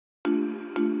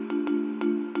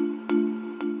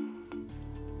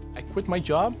quit my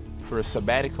job for a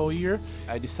sabbatical year.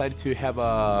 I decided to have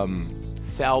a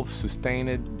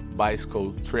self-sustained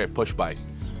bicycle trip, push bike.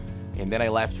 And then I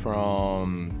left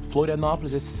from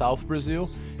Florianópolis, South Brazil,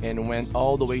 and went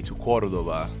all the way to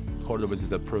Cordoba. Cordoba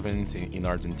is a province in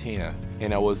Argentina.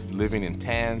 And I was living in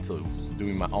tent,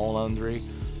 doing my own laundry.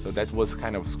 So that was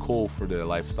kind of cool for the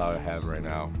lifestyle I have right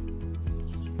now.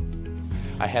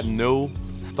 I had no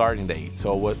starting date.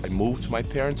 So I moved to my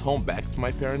parents' home, back to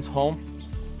my parents' home.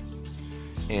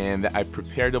 And I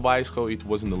prepared the bicycle. It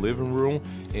was in the living room.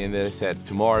 And then I said,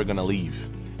 tomorrow I'm gonna leave.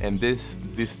 And this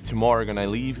tomorrow I'm gonna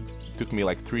leave took me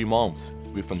like 3 months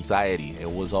with anxiety. I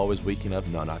was always waking up,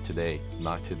 no, not today,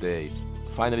 not today.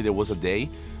 Finally, there was a day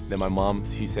that my mom,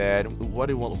 she said, what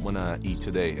do you wanna eat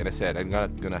today? And I said, I'm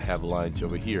not gonna have lunch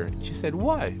over here. And she said,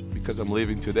 why? Because I'm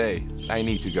leaving today. I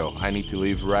need to go. I need to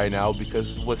leave right now,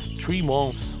 because it was 3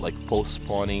 months like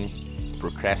postponing,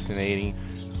 procrastinating.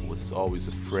 I was always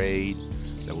afraid.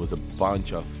 There was a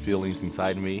bunch of feelings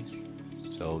inside me.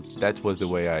 So that was the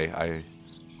way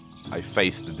I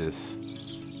faced this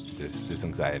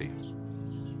anxiety.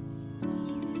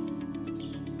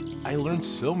 I learned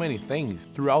so many things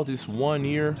throughout this 1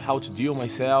 year, how to deal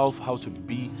myself, how to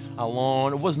be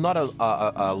alone. It was not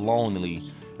a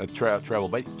lonely travel,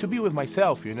 but to be with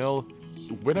myself, you know.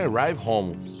 When I arrive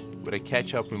home, when I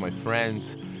catch up with my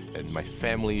friends and my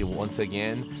family once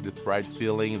again, the pride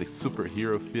feeling, the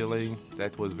superhero feeling,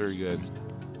 that was very good.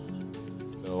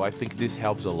 So I think this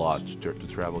helps a lot to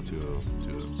travel to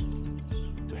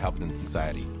help the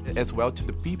anxiety, as well to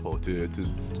the people, to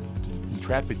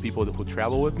Intrepid people who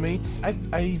travel with me.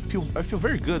 I feel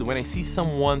very good when I see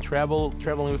someone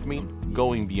traveling with me,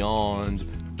 going beyond,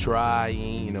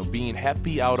 trying, you know, being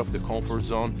happy out of the comfort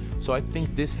zone. So I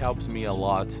think this helps me a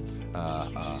lot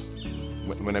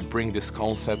when I bring this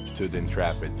concept to the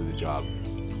Intrepid, to the job.